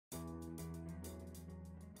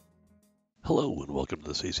Hello and welcome to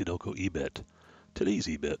this ACDelco eBit. Today's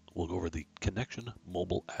eBit will go over the Connection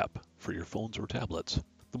mobile app for your phones or tablets.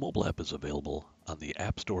 The mobile app is available on the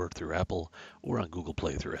App Store through Apple or on Google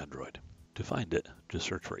Play through Android. To find it, just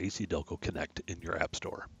search for ACDelco Connect in your App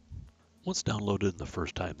Store. Once downloaded and the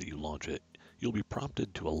first time that you launch it, you'll be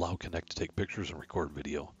prompted to allow Connect to take pictures and record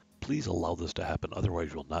video. Please allow this to happen,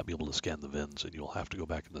 otherwise you'll not be able to scan the VINs and you'll have to go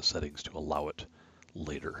back in the settings to allow it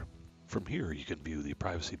later. From here, you can view the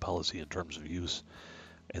privacy policy and terms of use,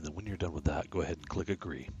 and then when you're done with that, go ahead and click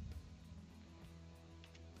Agree.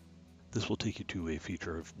 This will take you to a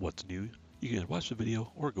feature of what's new. You can watch the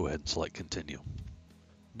video or go ahead and select Continue.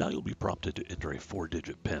 Now you'll be prompted to enter a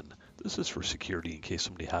 4-digit PIN. This is for security in case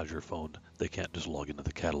somebody has your phone. They can't just log into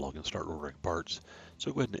the catalog and start ordering parts.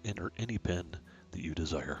 So go ahead and enter any PIN that you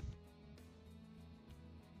desire.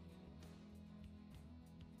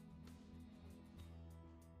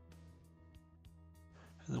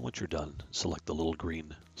 And then once you're done, select the little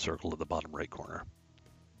green circle at the bottom right corner.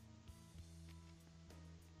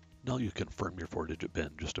 Now you confirm your 4-digit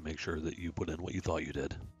PIN just to make sure that you put in what you thought you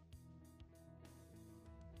did.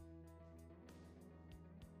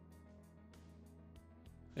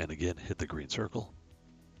 And again, hit the green circle.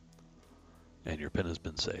 And your PIN has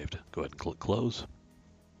been saved. Go ahead and click Close.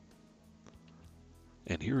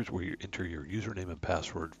 And here is where you enter your username and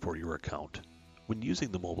password for your account. When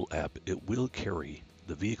using the mobile app, it will carry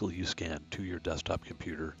the vehicle you scan to your desktop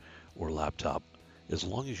computer or laptop as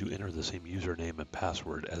long as you enter the same username and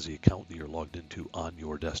password as the account that you're logged into on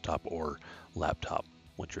your desktop or laptop.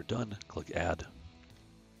 Once you're done, click Add.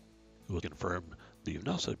 It will confirm that you've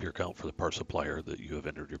now set up your account for the part supplier that you have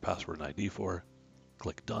entered your password and ID for.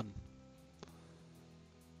 Click Done.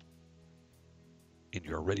 And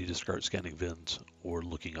you're ready to start scanning VINs or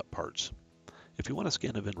looking up parts. If you want to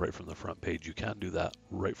scan a VIN right from the front page, you can do that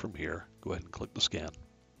right from here. Go ahead and click the scan.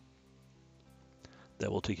 That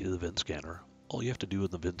will take you to the Vin Scanner. All you have to do in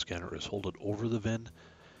the Vin Scanner is hold it over the VIN.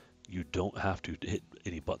 You don't have to hit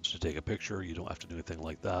any buttons to take a picture. You don't have to do anything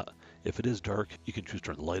like that. If it is dark, you can choose to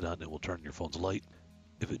turn the light on. It will turn your phone's light.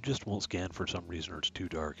 If it just won't scan for some reason or it's too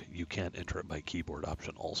dark, you can enter it by keyboard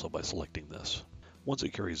option also by selecting this. Once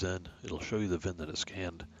it carries in, it'll show you the VIN that is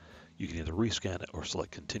scanned. You can either rescan it or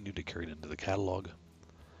select Continue to carry it into the catalog.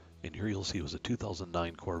 And here you'll see it was a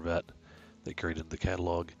 2009 Corvette that carried into the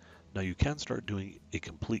catalog. Now you can start doing a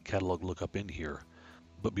complete catalog lookup in here,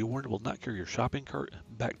 but be warned it will not carry your shopping cart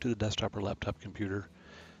back to the desktop or laptop computer.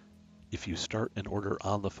 If you start an order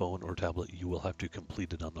on the phone or tablet, you will have to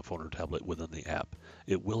complete it on the phone or tablet within the app.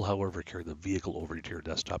 It will, however, carry the vehicle over to your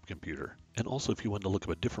desktop computer. And also, if you want to look up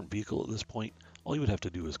a different vehicle at this point, all you would have to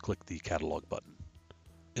do is click the catalog button.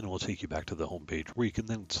 And it will take you back to the home page where you can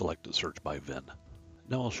then select a search by VIN.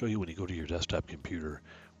 Now I'll show you when you go to your desktop computer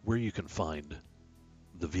where you can find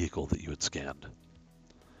the vehicle that you had scanned.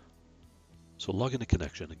 So log into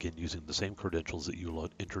Connection, again using the same credentials that you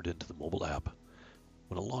entered into the mobile app.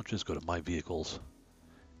 When it launches, go to My Vehicles,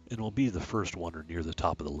 and it will be the first one or near the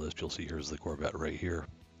top of the list. You'll see here's the Corvette right here.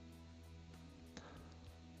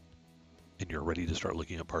 And you're ready to start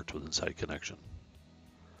looking at parts with inside Connection.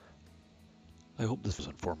 I hope this was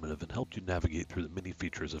informative and helped you navigate through the many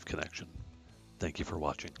features of Connection. Thank you for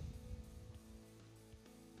watching.